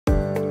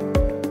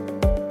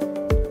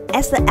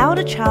As the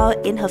elder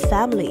child in her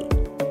family,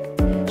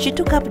 she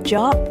took up a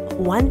job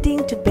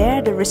wanting to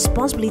bear the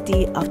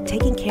responsibility of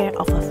taking care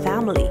of her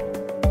family.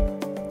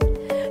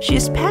 She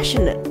is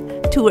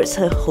passionate towards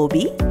her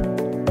hobby,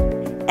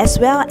 as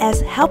well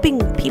as helping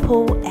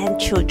people and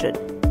children.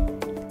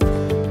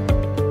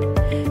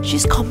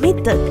 She's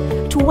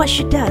committed to what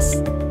she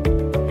does.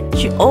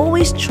 She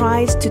always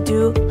tries to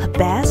do her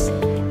best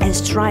and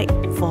strive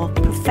for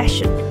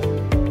perfection.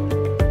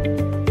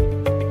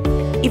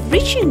 If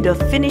reaching the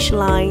finish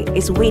line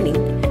is winning,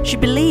 she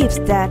believes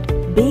that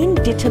being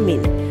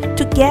determined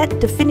to get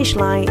the finish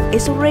line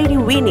is already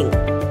winning.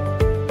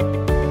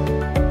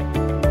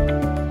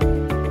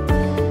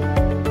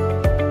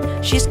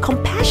 She is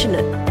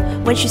compassionate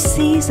when she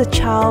sees a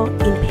child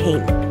in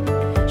pain.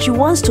 She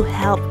wants to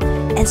help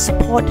and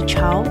support the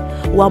child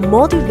while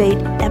motivate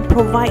and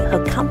provide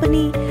her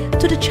company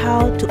to the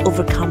child to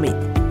overcome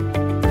it.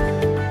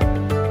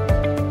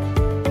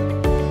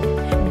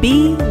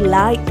 Be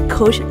like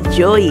Coach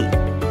Joey.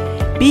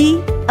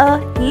 Be a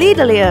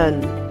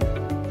LEADERian.